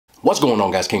What's going on,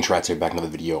 guys? King Trats here, back another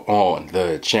video on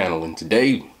the channel, and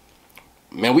today,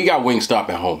 man, we got Wingstop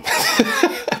at home.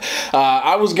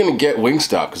 I was gonna get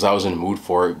Wingstop because I was in the mood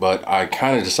for it, but I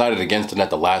kind of decided against it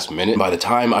at the last minute. By the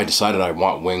time I decided I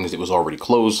want wings, it was already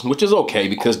closed, which is okay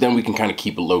because then we can kind of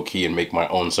keep it low-key and make my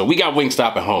own. So we got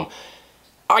Wingstop at home.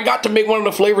 I got to make one of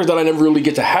the flavors that I never really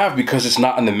get to have because it's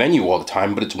not in the menu all the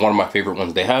time, but it's one of my favorite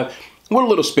ones they have. With a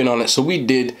little spin on it. So we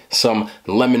did some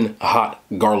lemon hot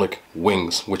garlic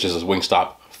wings, which is a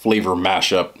Wingstop flavor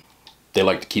mashup. They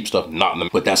like to keep stuff not in them,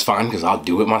 but that's fine because I'll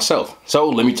do it myself. So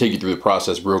let me take you through the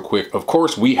process real quick. Of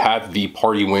course, we have the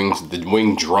party wings, the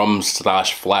wing drums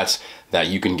slash flats that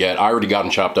you can get. I already got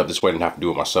them chopped up this way, I didn't have to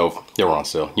do it myself. They were on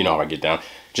sale, you know how I get down.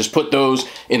 Just put those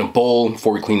in a bowl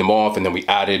before we clean them off, and then we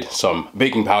added some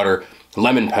baking powder,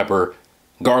 lemon pepper,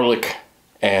 garlic,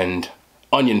 and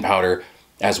onion powder,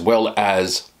 as well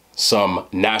as some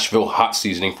Nashville hot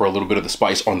seasoning for a little bit of the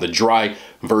spice on the dry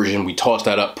version. We tossed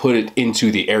that up, put it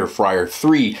into the air fryer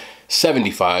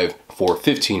 375 for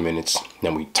 15 minutes.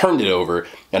 Then we turned it over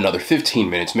another 15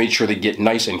 minutes, made sure they get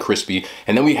nice and crispy.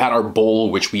 And then we had our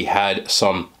bowl, which we had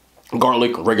some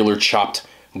garlic, regular chopped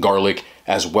garlic,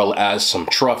 as well as some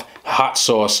truff, hot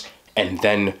sauce, and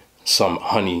then some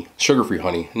honey, sugar-free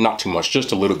honey, not too much,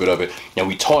 just a little bit of it. And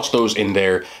we tossed those in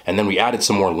there, and then we added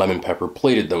some more lemon pepper,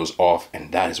 plated those off,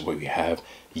 and that is what we have.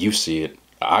 You see it,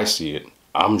 I see it,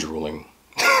 I'm drooling,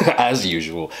 as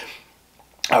usual.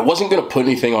 I wasn't gonna put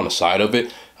anything on the side of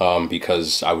it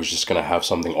because I was just gonna have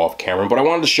something off camera, but I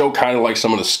wanted to show kind of like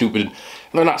some of the stupid,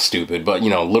 they're not stupid, but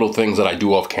you know, little things that I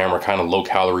do off camera, kind of low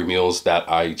calorie meals that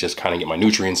I just kind of get my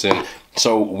nutrients in.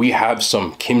 So we have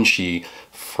some kimchi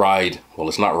fried, well,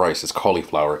 it's not rice, it's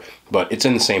cauliflower, but it's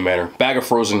in the same manner. Bag of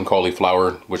frozen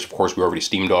cauliflower, which of course we already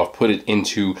steamed off, put it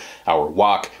into our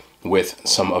wok with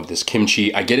some of this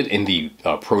kimchi. I get it in the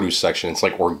produce section. It's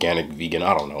like organic vegan,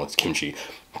 I don't know, it's kimchi.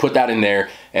 Put that in there,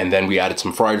 and then we added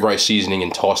some fried rice seasoning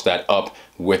and tossed that up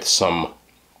with some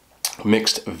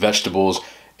mixed vegetables.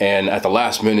 And at the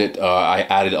last minute, I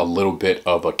added a little bit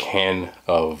of a can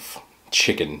of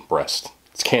chicken breast.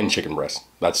 It's canned chicken breast.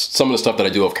 That's some of the stuff that I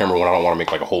do off camera when I don't want to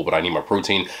make like a whole, but I need my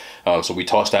protein. So we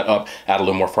tossed that up, add a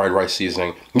little more fried rice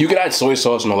seasoning. You can add soy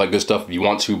sauce and all that good stuff if you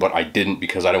want to, but I didn't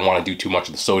because I didn't want to do too much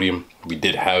of the sodium. We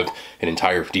did have an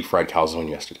entire deep fried calzone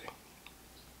yesterday.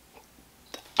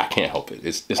 I can't help it.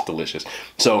 It's delicious.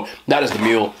 So that is the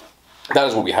meal. That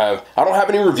is what we have. I don't have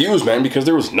any reviews, man, because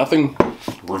there was nothing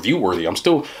review worthy. I'm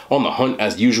still on the hunt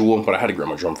as usual, but I had to grab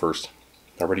my drum first.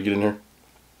 Y'all ready to get in here?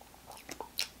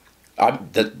 I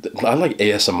like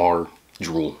ASMR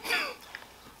drool.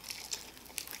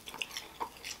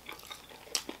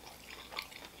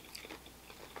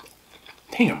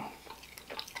 Damn.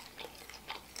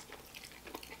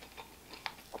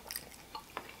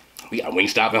 We got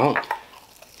Wingstop at home.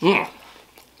 If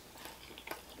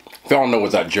y'all don't know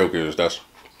what that joke is, that's,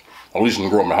 at least you can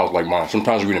grow up in a house like mine.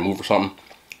 Sometimes you're in a mood for something,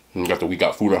 and we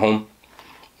got food at home,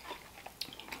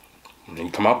 and then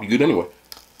you come out, you good anyway.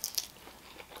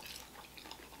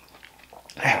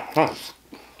 Damn,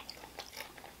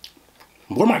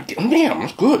 what am I getting? Damn,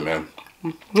 that's good, man.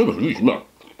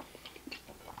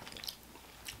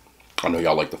 I know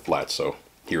y'all like the flats, so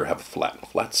here, have a flat.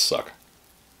 Flats suck.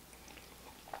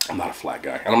 I'm not a flat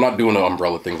guy, and I'm not doing the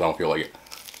umbrella things. I don't feel like it.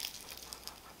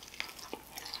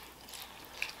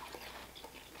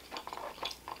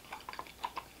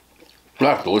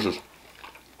 That's delicious.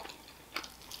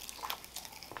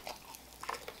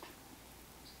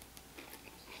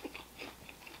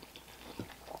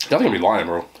 Y'all think I'm be lying,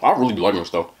 bro. I really be liking this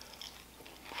stuff.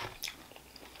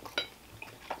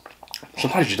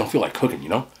 Sometimes you just don't feel like cooking, you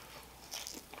know?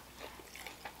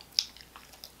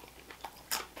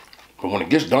 But when it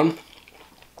gets done,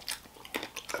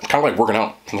 it's kind of like working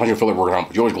out. Sometimes you feel like working out,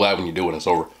 but you're always glad when you do it and it's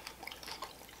over.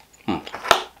 All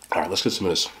right, let's get some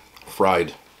of this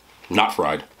fried, not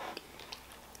fried.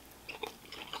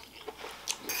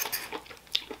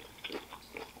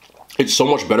 It's so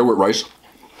much better with rice.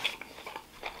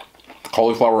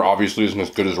 Cauliflower obviously isn't as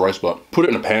good as rice, but put it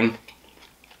in a pan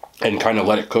and kind of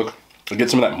let it cook to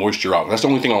get some of that moisture out. That's the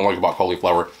only thing I don't like about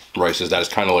cauliflower rice, is that it's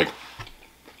kind of like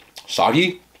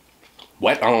soggy,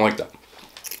 wet. I don't like that.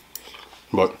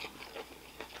 But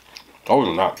other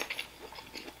than that,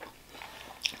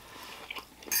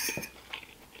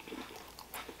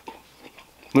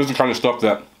 this is the kind of stuff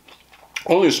that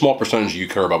only a small percentage of you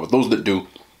care about, but those that do,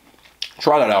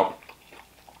 try that out.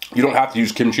 You don't have to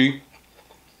use kimchi.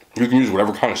 You can use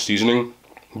whatever kind of seasoning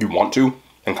you want to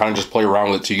and kind of just play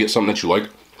around with it till you get something that you like.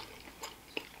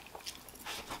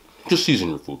 Just season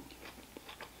your food.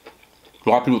 A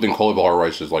lot of people think cauliflower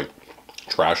rice is like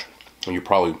trash, and you're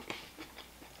probably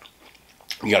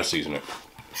You gotta season it.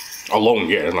 Alone,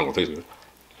 yeah, it's not gonna taste good.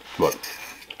 But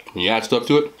when you add stuff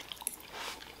to it,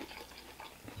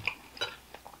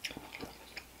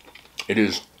 it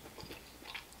is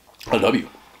a W.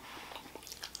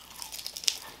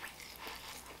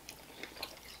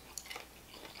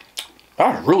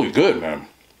 That's really good, man.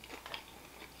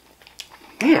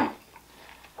 Damn.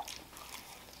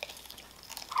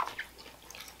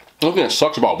 The only thing that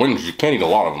sucks about wings is you can't eat a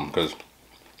lot of them because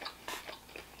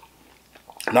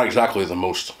not exactly the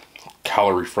most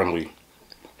calorie friendly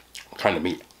kind of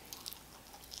meat.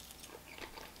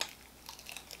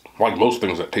 Like most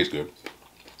things that taste good.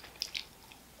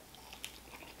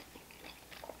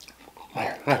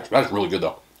 Man, that's really good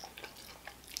though.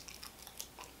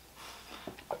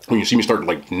 When you see me start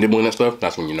like nibbling at stuff,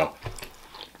 that's when you know.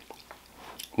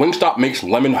 Wingstop makes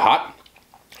lemon hot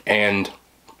and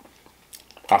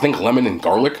I think lemon and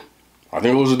garlic. I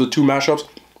think those are the two mashups.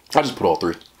 I just put all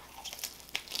three.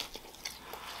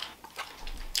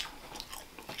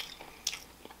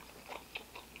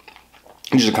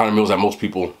 These are the kind of meals that most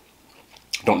people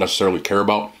don't necessarily care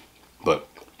about, but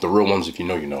the real ones, if you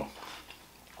know, you know.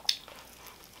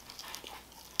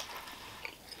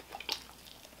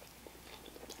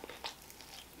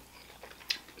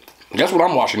 Guess what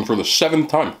I'm watching for the 7th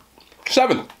time?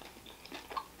 7th!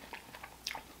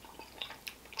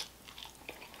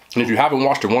 And if you haven't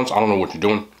watched it once, I don't know what you're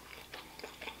doing.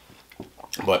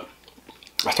 But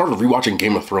I started rewatching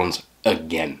Game of Thrones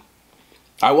again.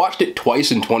 I watched it twice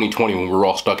in 2020 when we were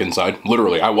all stuck inside.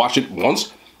 Literally, I watched it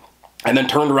once and then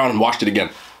turned around and watched it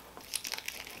again.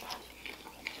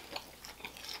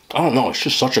 I don't know, it's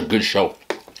just such a good show.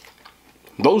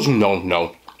 Those who know,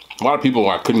 know. A lot of people,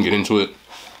 I couldn't get into it.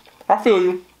 I feel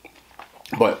you.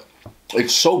 But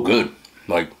it's so good.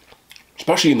 Like,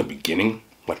 especially in the beginning.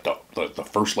 Like the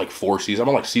first like 4 seasons. I'm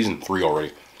on like season 3 already.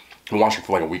 I've been watching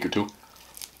for like a week or two.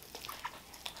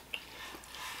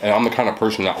 And I'm the kind of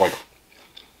person that like,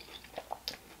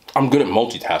 I'm good at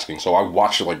multitasking. So I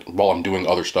watch it like while I'm doing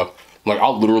other stuff. Like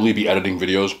I'll literally be editing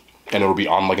videos and it'll be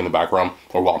on like in the background.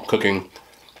 Or while I'm cooking,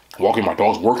 walking my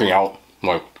dogs, working out.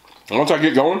 Like, once I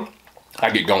get going, I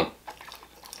get going.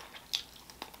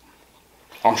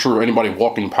 I'm sure anybody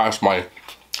walking past my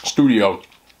studio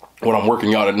when I'm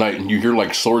working out at night and you hear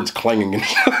like swords clanging and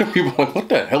people are like, what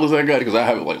the hell is that guy? Because I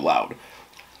have it like loud.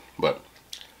 But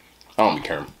I don't be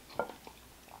caring.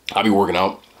 I be working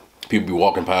out. People be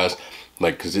walking past.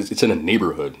 Like, because it's in a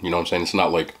neighborhood. You know what I'm saying? It's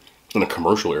not like in a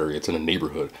commercial area. It's in a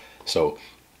neighborhood. So,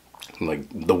 like,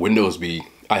 the windows be,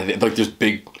 like this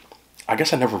big, I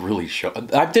guess I never really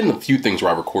showed. I've done a few things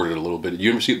where I recorded a little bit. You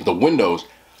ever see the windows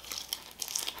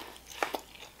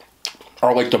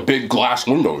are like the big glass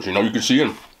windows, you know, you can see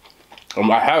in.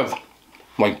 I have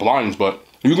like blinds, but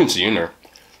you can see in there.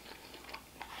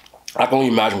 I can only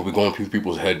imagine what be going through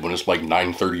people's head when it's like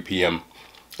 9:30 p.m.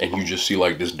 and you just see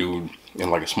like this dude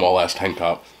in like a small ass tank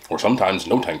top, or sometimes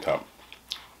no tank top.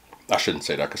 I shouldn't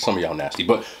say that because some of y'all nasty,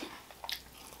 but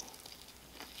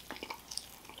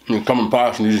you're coming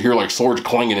past and you just hear like swords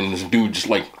clanging and this dude just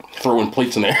like throwing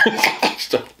plates in there and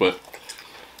stuff. But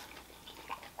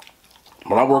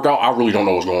when I work out, I really don't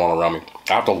know what's going on around me.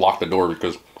 I have to lock the door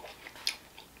because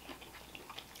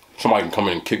somebody can come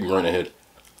in and kick me right in the head.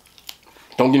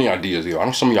 Don't get any ideas either. I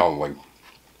know some of y'all like,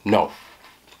 no.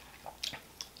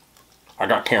 I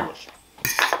got cameras.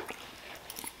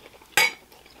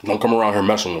 Don't come around here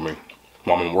messing with me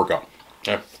while I'm in workout.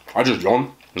 Yeah, I just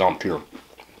yawned, now I'm tearing.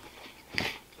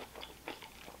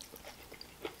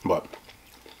 But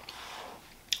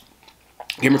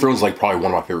Game of Thrones is like probably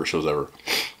one of my favorite shows ever.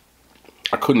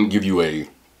 I couldn't give you a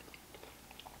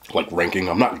like ranking.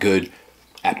 I'm not good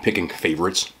at picking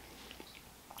favorites.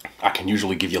 I can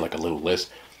usually give you like a little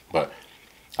list, but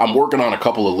I'm working on a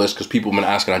couple of lists because people have been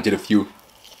asking. I did a few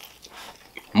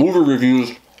movie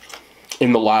reviews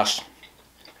in the last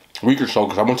week or so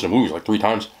because I went to the movies like 3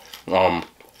 times. So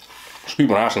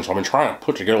people are asking, so I've been trying to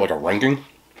put together like a ranking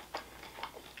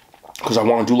because I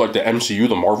want to do like the MCU,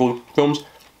 the Marvel films,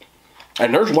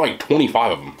 and there's like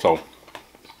 25 of them, so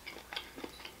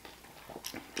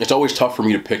it's always tough for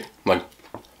me to pick. Like,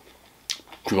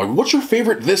 people are like, what's your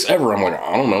favorite this ever? I'm like,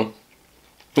 I don't know.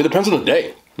 It depends on the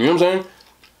day. You know what I'm saying?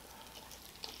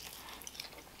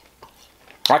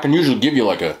 I can usually give you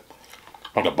like a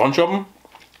bunch of them.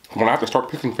 When I have to start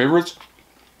picking favorites,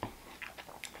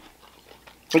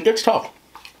 it gets tough.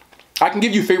 I can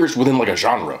give you favorites within like a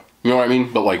genre. You know what I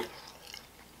mean? But like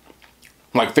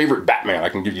favorite Batman, I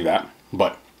can give you that.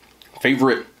 But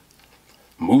favorite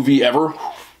movie ever,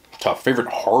 tough. Favorite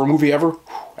horror movie ever,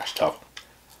 that's tough.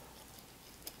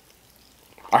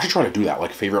 I should try to do that,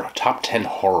 like favorite top 10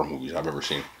 horror movies I've ever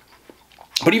seen.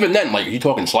 But even then, like, you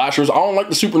talking slashers, I don't like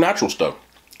the supernatural stuff.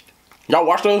 Y'all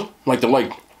watch those? Like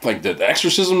the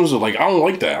exorcisms, or like, I don't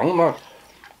like that. I don't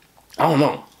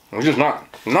know. It's just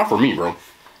not for me, bro.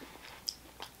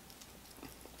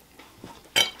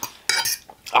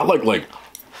 I like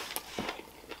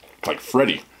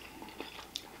Freddy.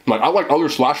 Like, I like other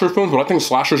slasher films, but I think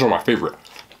slashers are my favorite.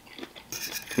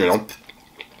 You know?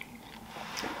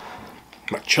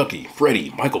 Like Chucky, Freddy,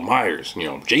 Michael Myers, you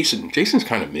know, Jason. Jason's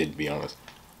kind of mid, to be honest.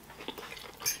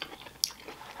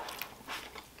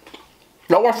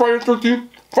 Y'all watch Friday the 13th?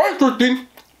 Friday the 13th?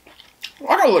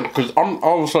 I gotta look, because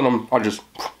all of a sudden, this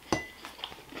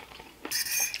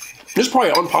is probably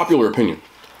an unpopular opinion.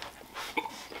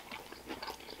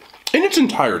 In its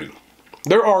entirety,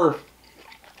 there are,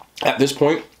 at this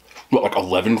point, what, like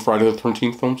 11 Friday the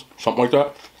 13th films? Something like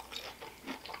that.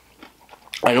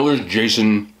 I know there's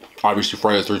Jason, obviously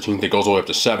Friday the 13th, it goes all the way up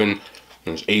to 7.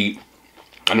 There's 8.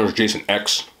 I know there's Jason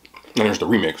X. And there's the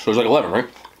remake. So there's like 11, right?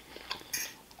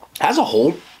 As a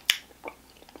whole,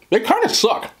 they kind of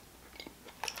suck.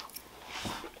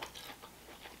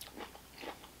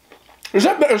 Is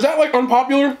that like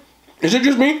unpopular? Is it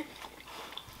just me?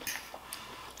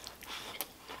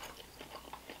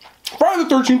 Friday the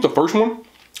 13th, the first one,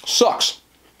 sucks.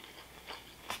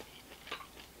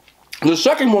 The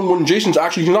second one, when Jason's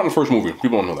actually, he's not in the first movie.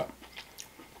 People don't know that.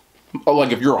 Oh,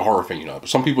 like, if you're a horror fan, you know. But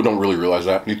some people don't really realize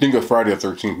that. You think of Friday the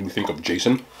 13th, you think of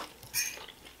Jason.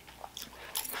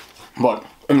 But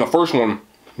in the first one,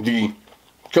 the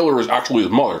killer is actually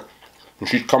his mother. And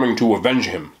she's coming to avenge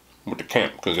him with the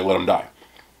camp because they let him die.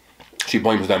 She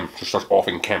blames them. She starts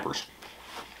offing campers.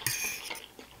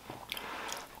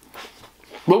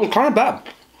 But it was kind of bad.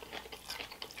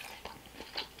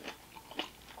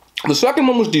 The second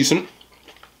one was decent.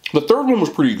 The third one was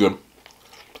pretty good.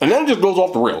 And then it just goes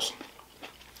off the rails.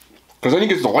 Because then he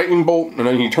gets the lightning bolt, and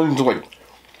then he turns into, like,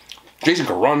 Jason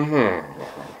can run.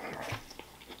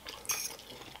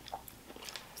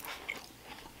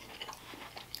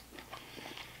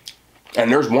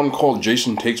 And there's one called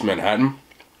Jason Takes Manhattan.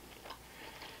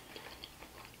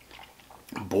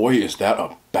 Boy, is that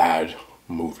a bad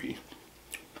movie.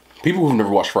 People who've never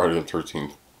watched Friday the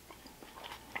 13th.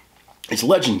 It's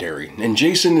legendary. And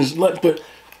Jason is, but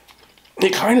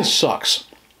it kind of sucks.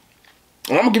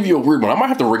 And I'm going to give you a weird one. I might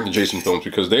have to rank the Jason films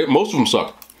because most of them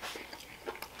suck.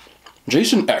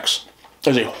 Jason X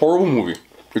is a horrible movie.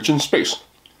 It's in space.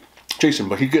 Jason,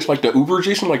 but he gets like the Uber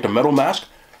Jason, like the metal mask.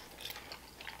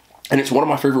 And it's one of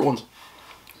my favorite ones.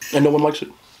 And no one likes it.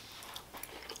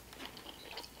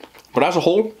 But as a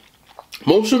whole,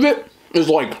 most of it is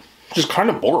like just kind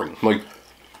of boring. Like,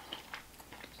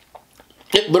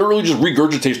 it literally just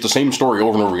regurgitates the same story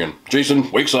over and over again. Jason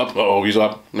wakes up, uh-oh, he's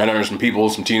up. And then there's some people,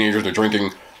 some teenagers, they're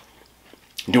drinking,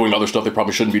 doing other stuff they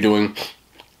probably shouldn't be doing.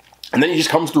 And then he just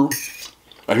comes through,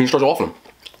 and he starts offing them.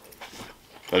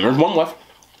 And there's one left.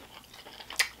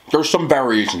 There's some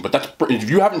variation, but if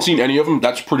you haven't seen any of them,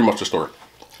 that's pretty much the story.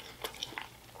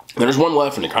 And there's one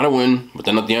left, and they kind of win, but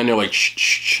then at the end they're like, shh,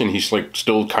 shh, and he's like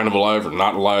still kind of alive or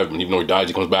not alive, and even though he dies,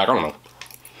 he comes back. I don't know.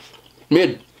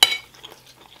 Mid.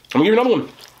 I'm gonna give you another one.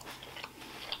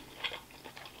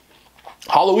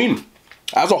 Halloween,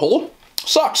 as a whole,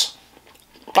 sucks.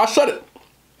 I said it.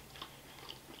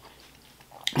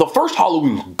 The first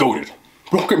Halloween goated.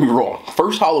 Don't get me wrong.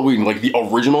 First Halloween, like the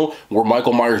original, where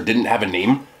Michael Myers didn't have a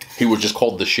name, he was just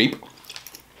called The Shape.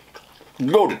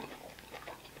 Goated.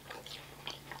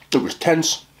 It was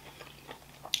tense.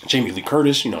 Jamie Lee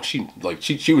Curtis, you know, she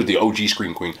was the OG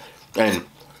Scream Queen, and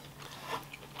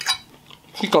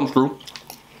she comes through.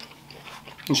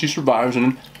 And she survives, and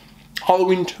then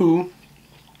Halloween 2,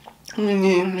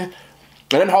 and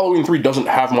then Halloween 3 doesn't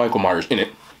have Michael Myers in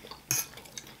it.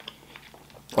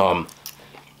 I'll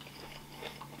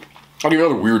give you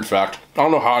another weird fact. I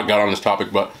don't know how I got on this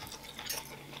topic, but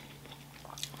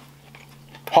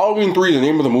Halloween 3, the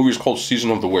name of the movie is called Season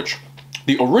of the Witch.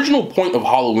 The original point of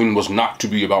Halloween was not to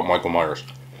be about Michael Myers.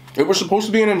 It was supposed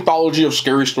to be an anthology of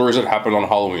scary stories that happened on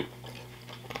Halloween.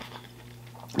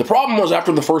 The problem was,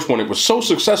 after the first one, it was so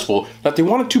successful that they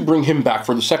wanted to bring him back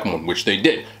for the second one, which they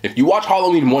did. If you watch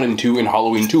Halloween 1 and 2, in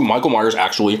Halloween 2, Michael Myers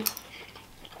actually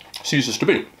ceases to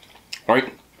be.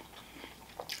 Right?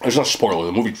 It's not a spoiler.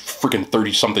 The movie freaking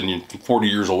 30-something, 40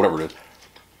 years old, whatever it is.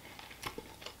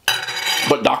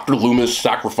 But Dr. Loomis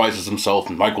sacrifices himself,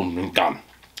 and Michael is gone.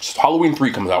 So Halloween 3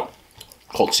 comes out,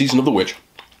 called Season of the Witch,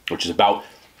 which is about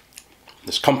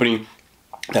this company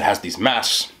that has these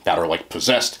masks that are, like,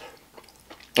 possessed.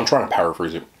 I'm trying to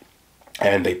paraphrase it.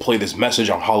 And they play this message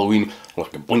on Halloween,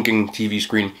 like a blinking TV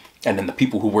screen, and then the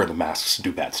people who wear the masks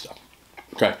do bad stuff.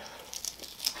 Okay?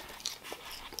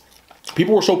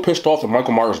 people were so pissed off that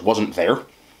Michael Myers wasn't there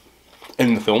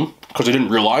in the film because they didn't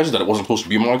realize that it wasn't supposed to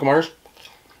be Michael Myers,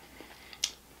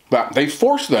 that they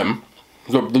forced them,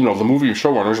 the movie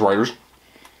showrunners, writers,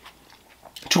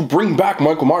 to bring back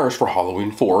Michael Myers for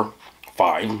Halloween 4,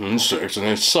 5, and 6, and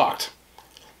it sucked.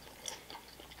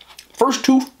 First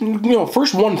two,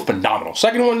 first one, phenomenal.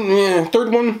 Second one,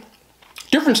 third one,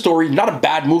 different story, not a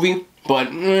bad movie, but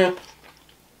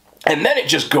and then it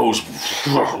just goes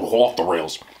off the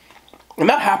rails. And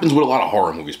that happens with a lot of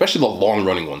horror movies, especially the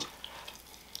long-running ones.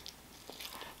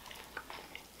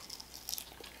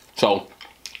 So,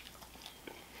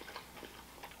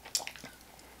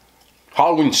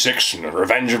 Halloween 6, and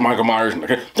Revenge of Michael Myers.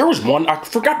 Okay? There was one, I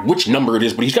forgot which number it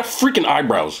is, but he's got freaking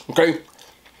eyebrows, okay?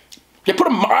 They put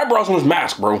eyebrows on his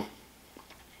mask, bro.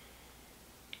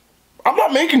 I'm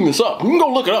not making this up. You can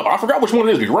go look it up. I forgot which one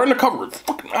it is. It's right in the cover. It's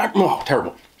fucking,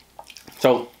 terrible.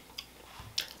 So,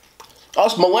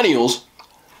 us millennials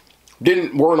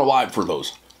weren't alive for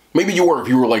those. Maybe you were if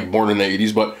you were like born in the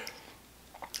 80s, but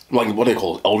like what do they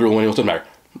call it? Elder millennials, doesn't matter.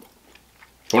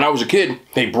 When I was a kid,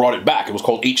 they brought it back. It was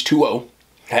called H2O.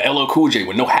 Had LL Cool J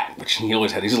with no hat, which he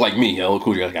always had. He's just like me. LL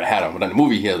Cool J got a hat on, but in the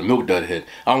movie he has a milk dud head.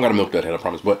 I don't got a milk dud head, I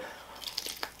promise, but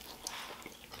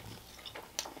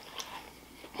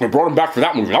they brought him back for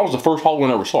that movie. That was the first Halloween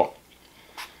I ever saw.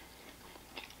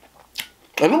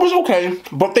 And it was okay,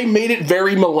 but they made it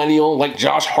very millennial. Like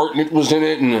Josh Hartnett was in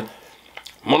it, and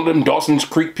one of them Dawson's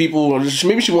Creek people.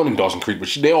 Maybe she wasn't in Dawson's Creek, but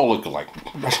they all look alike.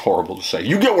 That's horrible to say.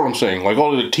 You get what I'm saying. Like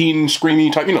all the teen,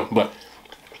 screamy type, but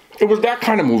it was that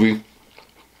kind of movie.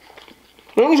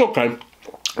 It was okay.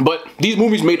 But these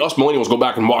movies made us millennials go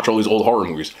back and watch all these old horror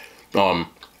movies. And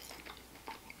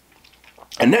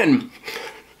then,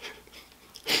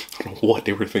 I don't know what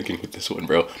they were thinking with this one,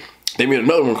 bro. They made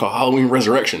another one called Halloween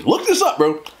Resurrection. Look this up,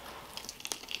 bro.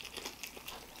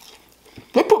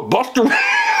 They put Buster...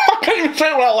 I can't even say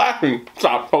it without laughing.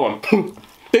 Stop, hold on.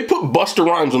 They put Buster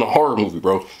Rhymes in a horror movie,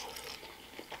 bro.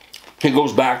 He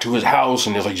goes back to his house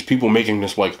and there's like these people making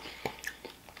this like...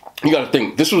 You gotta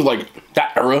think, this was like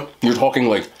that era. You're talking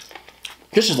like...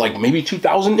 This is like maybe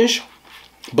 2000-ish.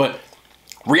 But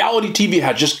reality TV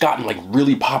had just gotten like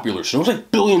really popular. So there was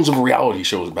like billions of reality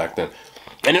shows back then.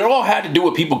 And it all had to do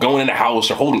with people going in the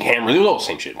house or holding cameras. It was all the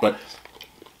same shit. But,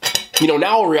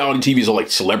 now reality TVs are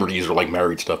like celebrities or like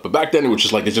married stuff. But back then it was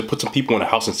just like, they just put some people in a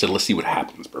house and said, let's see what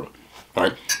happens, bro.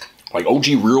 Alright? Like OG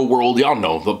Real World, y'all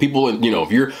know. The people,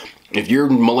 if you're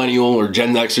millennial or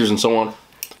Gen Xers and so on,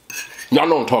 y'all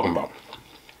know what I'm talking about.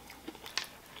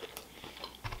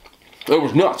 It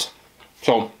was nuts.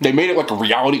 So, they made it like a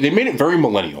reality. They made it very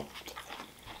millennial.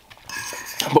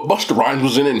 But Busta Rhymes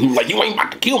was in it and he was like, you ain't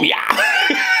about to kill me.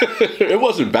 It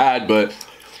wasn't bad, but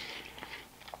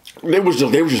they were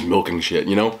just milking shit,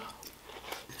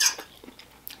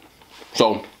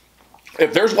 So,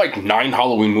 if there's like 9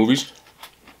 Halloween movies,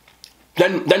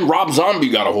 then Rob Zombie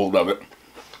got a hold of it.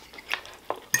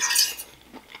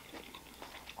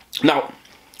 Now,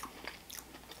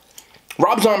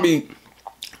 Rob Zombie,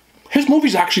 his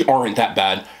movies actually aren't that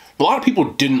bad. A lot of people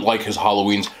didn't like his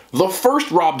Halloweens. The first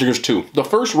there's two. The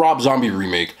first Rob Zombie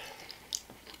remake,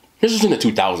 this is in the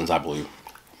 2000s, I believe.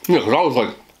 Because I was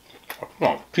like,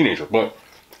 teenager, but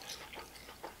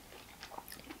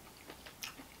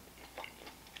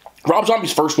Rob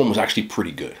Zombie's first one was actually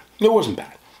pretty good. It wasn't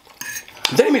bad.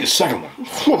 Then he made a second one.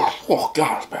 Oh,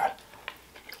 God, it's bad.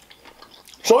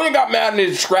 So they got mad and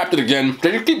they scrapped it again.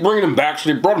 They just keep bringing him back,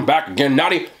 so they brought him back again. Now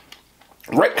they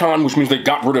retcon, which means they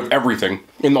got rid of everything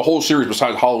in the whole series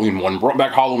besides Halloween 1. Brought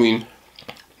back Halloween.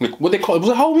 Like, what they call it? Was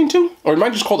it Halloween 2? Or it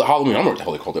might just called it Halloween. I don't know what the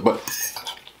hell they called it, but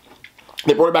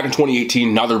they brought it back in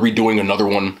 2018. Now they're redoing another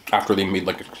one after they made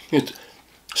like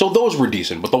so those were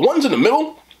decent, but the ones in the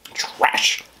middle,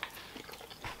 trash.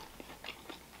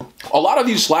 A lot of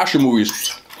these slasher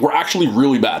movies were actually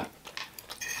really bad,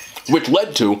 which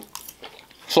led to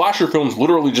slasher films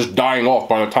literally just dying off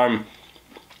by the time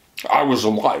I was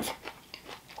alive.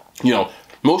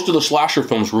 Most of the slasher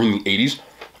films were in the 80s,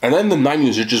 and then in the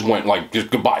 90s it just went like, just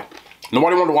goodbye.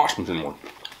 Nobody wanted to watch them anymore.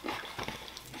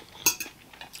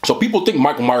 So people think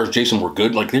Michael Myers, Jason were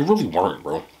good. Like, they really weren't,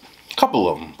 bro. A couple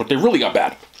of them, but they really got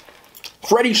bad.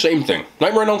 Freddy, same thing.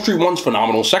 Nightmare on Elm Street 1's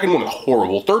phenomenal. Second one is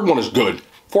horrible. Third one is good.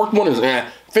 Fourth one is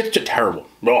fifth's just terrible.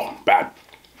 Oh, bad.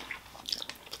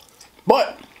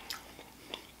 But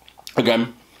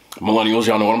again, millennials,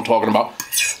 y'all know what I'm talking about.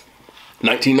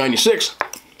 1996,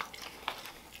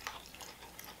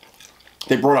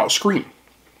 they brought out Scream.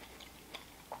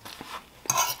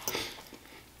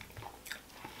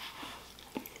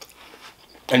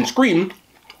 And Scream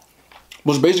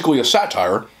was basically a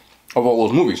satire of all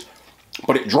those movies.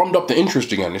 But it drummed up the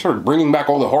interest again. They started bringing back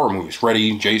all the horror movies.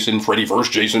 Freddy, Jason, Freddy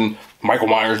vs. Jason, Michael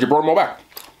Myers. They brought them all back.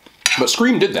 But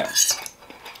Scream did that.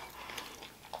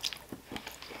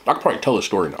 I could probably tell this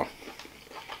story now.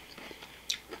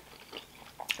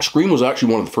 Scream was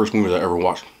actually one of the first movies I ever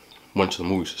watched. Went to the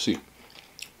movies to see.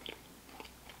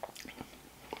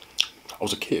 I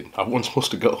was a kid. I wasn't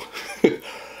supposed to go.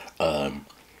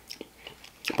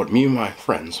 But me and my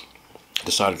friends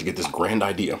decided to get this grand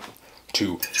idea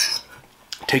to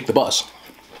take the bus.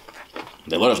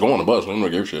 They let us go on the bus. I didn't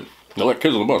really give a shit. They let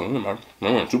kids on the bus. I didn't mind.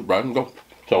 I went super ride and go.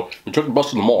 So we took the bus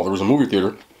to the mall. There was a movie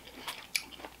theater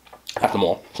at the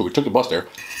mall. So we took the bus there.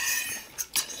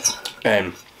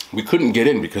 And we couldn't get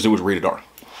in because it was rated R.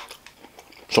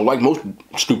 So like most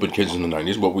stupid kids in the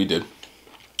 90s, what we did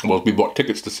was we bought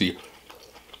tickets to see.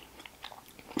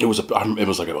 It was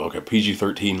like a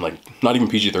PG-13, like not even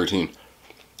PG-13,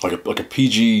 like a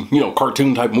PG, you know,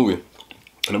 cartoon type movie.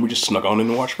 And then we just snuck on in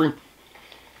and watched Scream.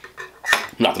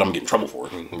 Not that I'm getting in trouble for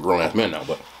it. I'm a grown ass man now,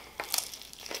 but.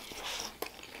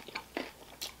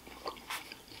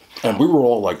 And we were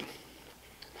all like,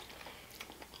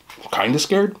 kind of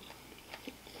scared,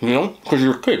 you know, because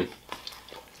you're a kid.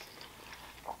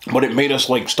 But it made us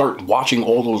like start watching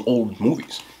all those old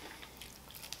movies.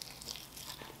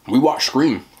 We watched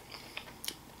Scream.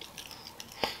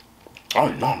 I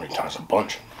don't know how many times, a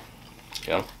bunch.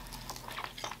 You know?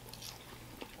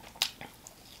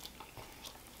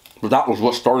 But that was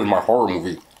what started my horror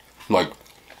movie, like,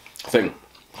 thing.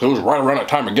 It was right around that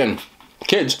time again.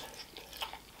 Kids,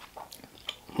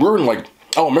 we were in like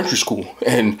elementary school,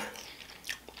 and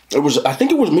it was, I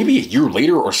think it was maybe a year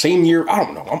later or same year. I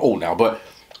don't know. I'm old now, but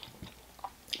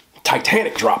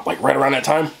Titanic dropped like right around that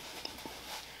time.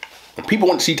 And people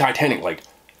went to see Titanic, like,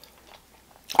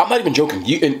 I'm not even joking.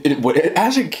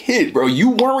 As a kid, bro, you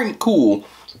weren't cool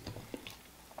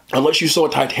unless you saw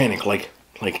Titanic like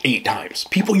 8 times.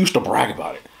 People used to brag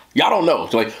about it. Y'all don't know.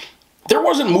 So, like, there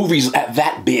wasn't movies at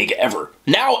that big ever.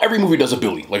 Now every movie does $1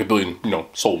 billion, like $1 billion, you know,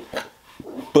 sold.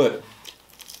 But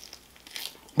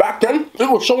back then, it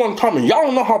was so uncommon. Y'all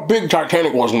don't know how big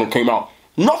Titanic was when it came out.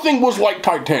 Nothing was like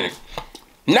Titanic.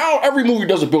 Now every movie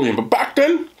does $1 billion, but back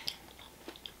then,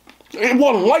 it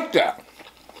wasn't like that.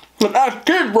 And as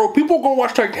kids, bro, people go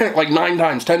watch Titanic like 9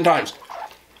 times, 10 times.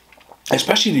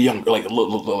 Especially the young, like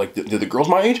the girls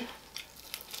my age.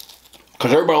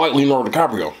 Because everybody liked Leonardo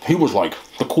DiCaprio. He was like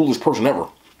the coolest person ever.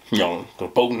 You know, the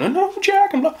boat and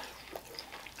Jack and blah.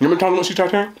 You remember time to see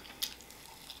Titanic?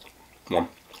 Well,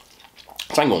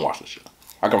 so I ain't gonna watch this shit.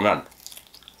 I come down.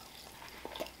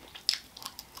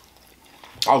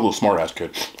 I was a little smart ass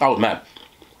kid. I was mad.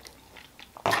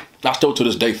 I still to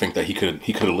this day think that he could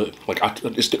have lived. Like,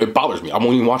 it bothers me. I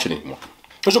won't even watch it anymore.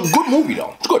 It's a good movie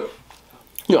though. It's good.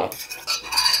 You know.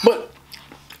 But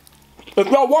if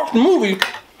y'all watch the movie,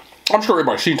 I'm sure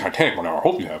everybody's seen Titanic by now. I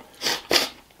hope you have.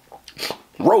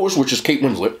 Rose, which is Kate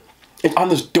Winslet, is on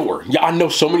this door. Yeah, I know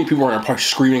so many people are probably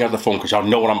screaming at the phone because y'all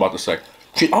know what I'm about to say.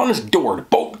 She's on this door. The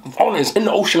boat is in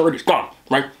the ocean already. It's gone,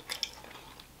 right?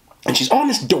 And she's on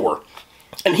this door,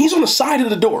 and he's on the side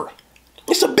of the door.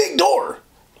 It's a big door.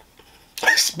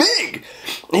 It's big.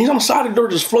 And he's on the side of the door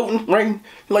just floating, right?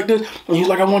 Like this. And he's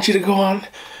like, I want you to go on.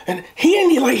 And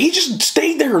he just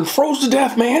stayed there and froze to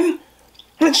death, man.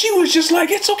 And she was just like,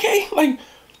 it's okay. Like,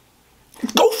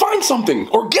 go find something.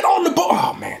 Or get on the boat.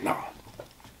 Oh, man, no.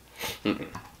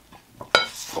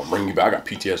 Gonna bring me back. I got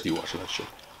PTSD watching that shit.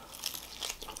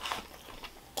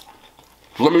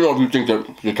 Let me know if you think that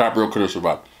DiCaprio could have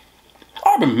survived.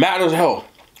 I'd been mad as hell.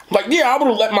 Like, yeah, I would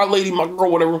have let my lady, my girl,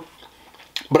 whatever.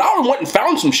 But I would have went and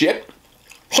found some shit.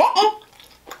 Something.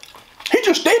 He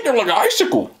just stayed there like an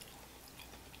icicle.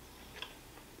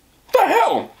 What the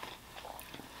hell?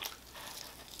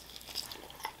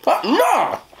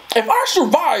 Nah. If I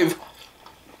survive,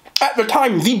 at the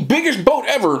time, the biggest boat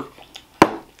ever,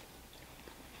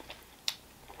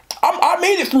 I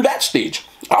made it through that stage.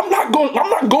 I'm not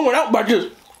going out by just,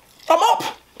 I'm up.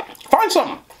 Find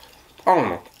something. I don't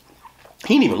know.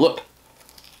 He didn't even look.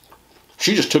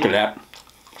 She just took a nap.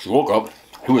 She woke up.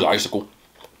 He was an icicle.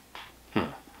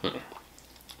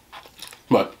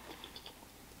 But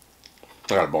I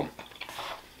got a bum.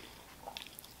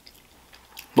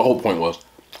 The whole point was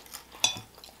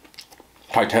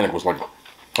Titanic was like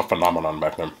a phenomenon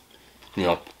back then.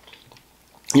 You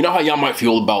know how y'all might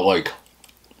feel about, like,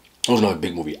 it was another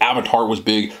big movie. Avatar was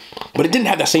big, but it didn't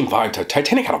have that same vibe.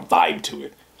 Titanic had a vibe to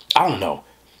it. I don't know.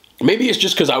 Maybe it's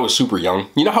just because I was super young.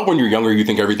 You know how when you're younger you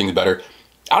think everything's better?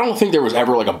 I don't think there was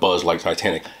ever like a buzz like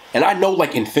Titanic. And I know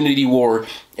like Infinity War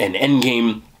and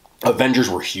Endgame, Avengers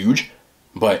were huge,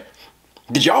 but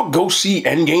Did y'all go see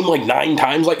Endgame like 9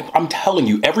 times? Like, I'm telling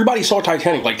you, everybody saw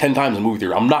Titanic like 10 times in the movie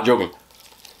theater. I'm not joking.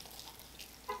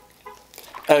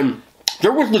 And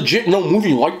there was legit no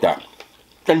movie like that.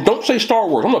 And don't say Star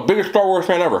Wars. I'm the biggest Star Wars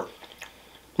fan ever.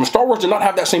 And Star Wars did not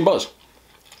have that same buzz.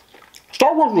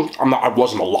 Star Wars was, I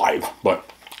wasn't alive, but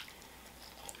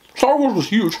Star Wars was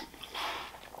huge.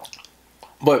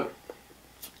 But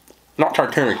not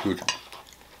Titanic huge.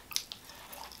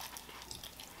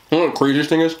 You know what the craziest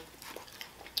thing is?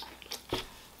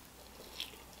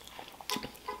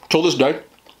 Till this day,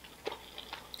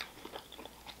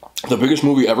 the biggest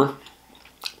movie ever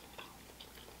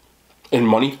in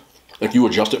money, if you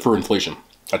adjust it for inflation.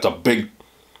 That's a big,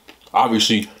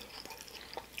 obviously,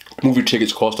 movie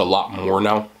tickets cost a lot more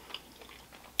now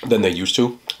than they used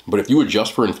to. But if you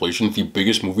adjust for inflation, the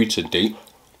biggest movie to date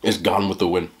is Gone with the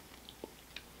Wind.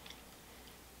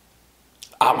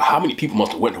 How many people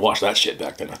must have went to watch that shit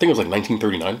back then? I think it was like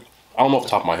 1939. I don't know off the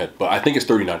top of my head, but I think it's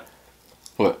 39.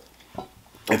 But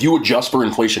if you adjust for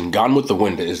inflation, Gone with the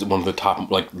Wind is one of the top,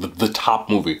 like the top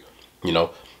movie, you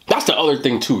know? That's the other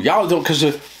thing too. Y'all don't, because,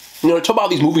 you know, talk about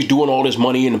these movies doing all this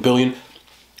money and $1 billion.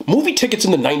 Movie tickets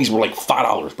in the 90s were like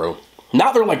 $5, bro.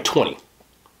 Now they're like 20.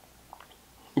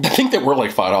 I think they were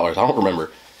like $5. I don't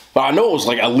remember. But I know it was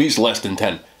like at least less than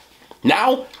 10.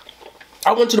 Now,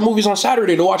 I went to the movies on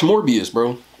Saturday to watch Morbius,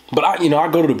 bro. But I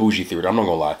go to the bougie theater. I'm not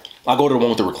gonna lie. I go to the one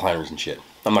with the recliners and shit.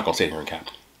 I'm not gonna sit here and cap.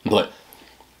 But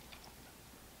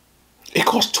it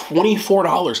costs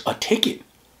 $24 a ticket.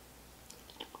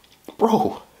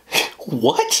 Bro,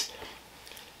 what?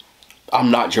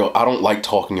 I'm not joking. I don't like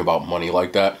talking about money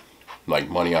like that. Like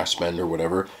money I spend or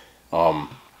whatever.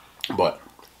 But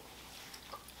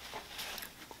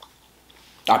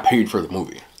I paid for the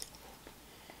movie.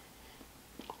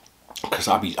 Because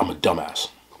I'm a dumbass.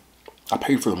 I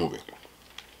paid for the movie.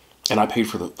 And I paid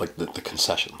for the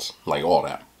concessions. Like all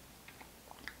that.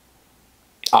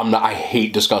 I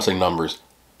hate discussing numbers.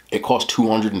 It cost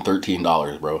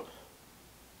 $213, bro.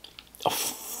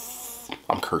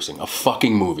 I'm cursing. A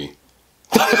fucking movie.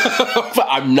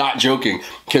 I'm not joking.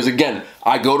 Because again,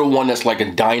 I go to one that's like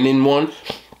a dine-in one.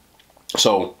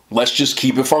 So let's just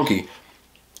keep it funky.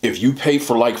 If you pay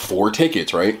for like 4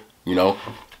 tickets, right? You know,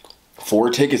 4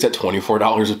 tickets at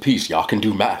 $24 a piece. Y'all can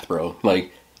do math, bro.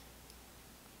 Like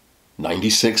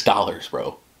 $96,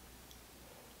 bro.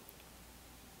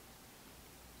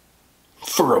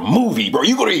 For a movie, bro.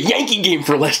 You go to a Yankee game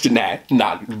for less than that.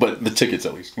 Not, but the tickets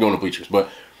at least. Going to bleachers. But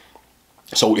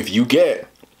so if you get,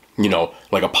 you know,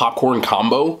 like a popcorn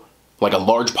combo, like a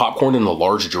large popcorn and a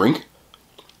large drink,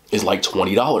 is like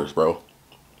 $20, bro.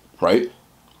 Right?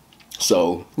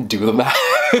 So do the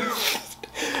math.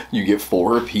 You get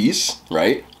 4 a piece,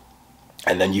 right?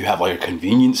 And then you have like a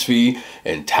convenience fee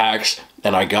and tax.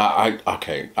 And I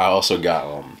also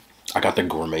got I got the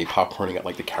gourmet popcorn. I got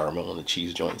like the caramel and the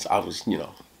cheese joints. I was, you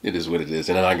know, it is what it is.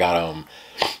 And then I got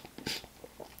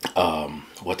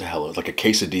what the hell? Like a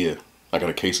quesadilla. I got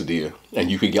a quesadilla. And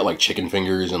you could get like chicken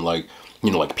fingers and like,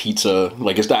 you know, like pizza.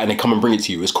 Like it's that, and they come and bring it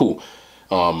to you. It's cool.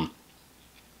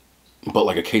 But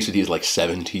like a quesadilla is like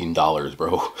 $17,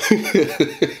 bro.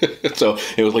 So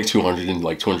it was like $213,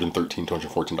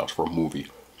 $214 for a movie.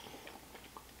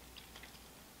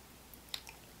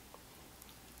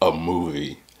 A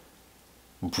movie.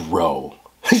 Bro.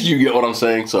 You get what I'm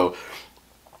saying? So,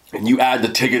 and you add the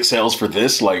ticket sales for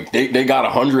this, like they got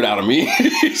 100 out of me.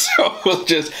 So it was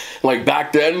just like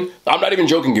back then, I'm not even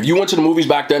joking. If you went to the movies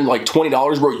back then, like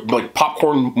 $20, bro, like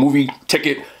popcorn, movie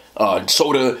ticket,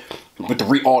 soda, with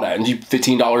the all that, and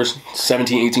 $15,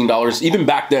 $17, $18, even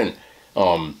back then.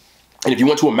 And if you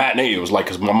went to a matinee, it was like,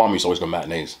 because my mom used to always go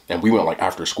matinees, and we went like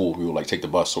after school, we would like take the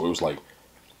bus, so it was like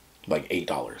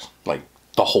 $8, like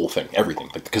the whole thing, everything,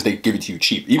 like, because they give it to you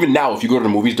cheap. Even now, if you go to the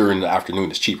movies during the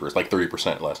afternoon, it's cheaper. It's like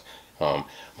 30% less.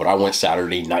 But I went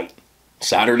Saturday night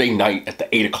at the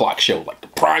 8 o'clock show, like the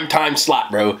prime time slot,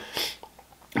 bro.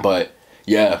 But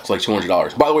yeah, it's like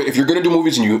 $200. By the way, if you're gonna do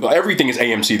movies and everything is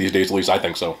AMC these days, at least I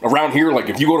think so. Around here, like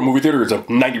if you go to a movie theater, it's a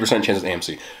 90% chance it's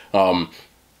AMC.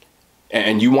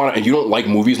 And you don't like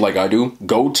movies like I do,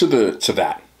 go to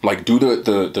that. Like do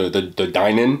the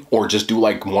dine-in, or just do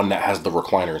like one that has the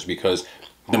recliners, because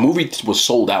the movie was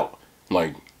sold out.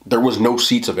 Like there was no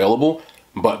seats available,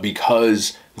 but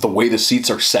because the way the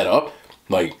seats are set up,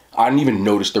 like I didn't even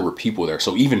notice there were people there.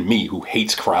 So even me, who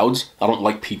hates crowds, I don't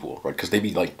like people, right? Because they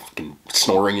be like fucking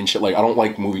snoring and shit. Like I don't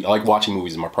like movies. I like watching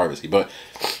movies in my privacy. But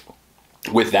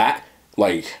with that,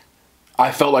 like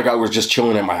I felt like I was just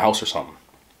chilling at my house or something.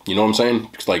 You know what I'm saying?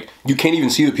 Because like you can't even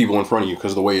see the people in front of you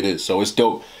because of the way it is. So it's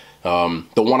dope. The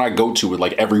one I go to with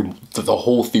like the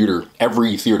whole theater,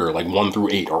 every theater, like 1 through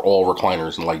 8 are all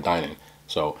recliners and like dining.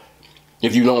 So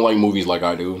if you don't like movies like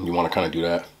I do and you want to kind of do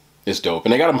that, it's dope.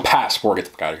 And they got a pass before I get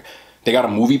the fuck out of here. They got a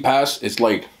movie pass. It's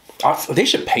like, they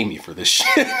should pay me for this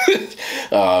shit.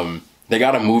 They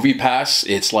got a movie pass.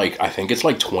 It's like, I think it's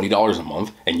like $20 a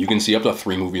month, and you can see up to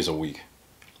 3 movies a week.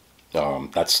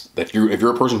 That's, if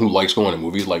you're a person who likes going to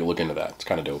movies, like, look into that. It's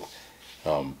kind of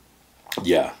dope.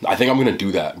 Yeah, I think I'm gonna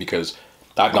do that because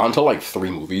I've gone to like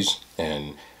 3 movies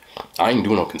and I ain't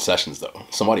doing no concessions though.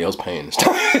 Somebody else paying this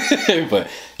time. But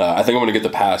I think I'm gonna get the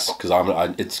pass because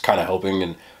it's kind of helping,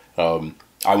 and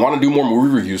I want to do more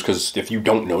movie reviews because if you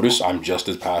don't notice, I'm just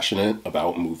as passionate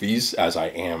about movies as I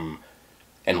am,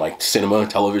 and like cinema,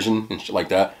 television, and shit like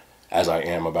that, as I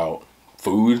am about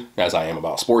food, as I am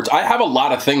about sports. I have a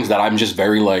lot of things that I'm just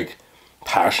very like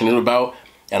passionate about,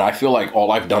 and I feel like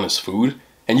all I've done is food.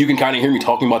 And you can kind of hear me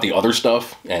talking about the other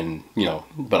stuff, and you know,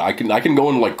 but I can go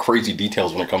into like crazy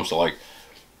details when it comes to like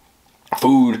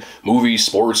food, movies,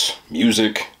 sports,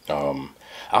 music. I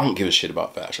don't give a shit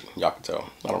about fashion. Y'all can tell.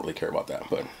 I don't really care about that,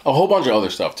 but a whole bunch of other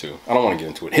stuff too. I don't want to get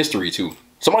into it. History too.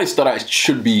 Somebody said I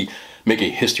should make a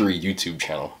history YouTube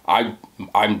channel. I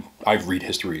read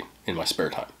history in my spare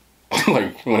time.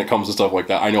 Like when it comes to stuff like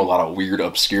that, I know a lot of weird,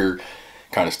 obscure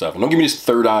kind of stuff. And don't give me this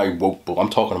third eye woke book. I'm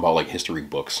talking about like history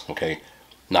books, okay?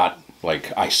 Not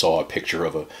like I saw a picture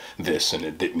of this and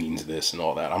it means this and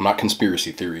all that. I'm not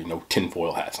conspiracy theory, no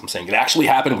tinfoil hats. I'm saying it actually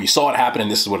happened. We saw it happen and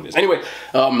this is what it is. Anyway,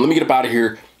 let me get up out of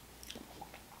here.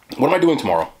 What am I doing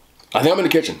tomorrow? I think I'm in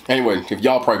the kitchen. Anyway, if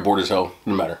y'all probably bored as hell,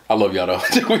 no matter. I love y'all though.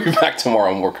 We'll be back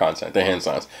tomorrow on more content. The hand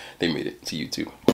signs, they made it to YouTube.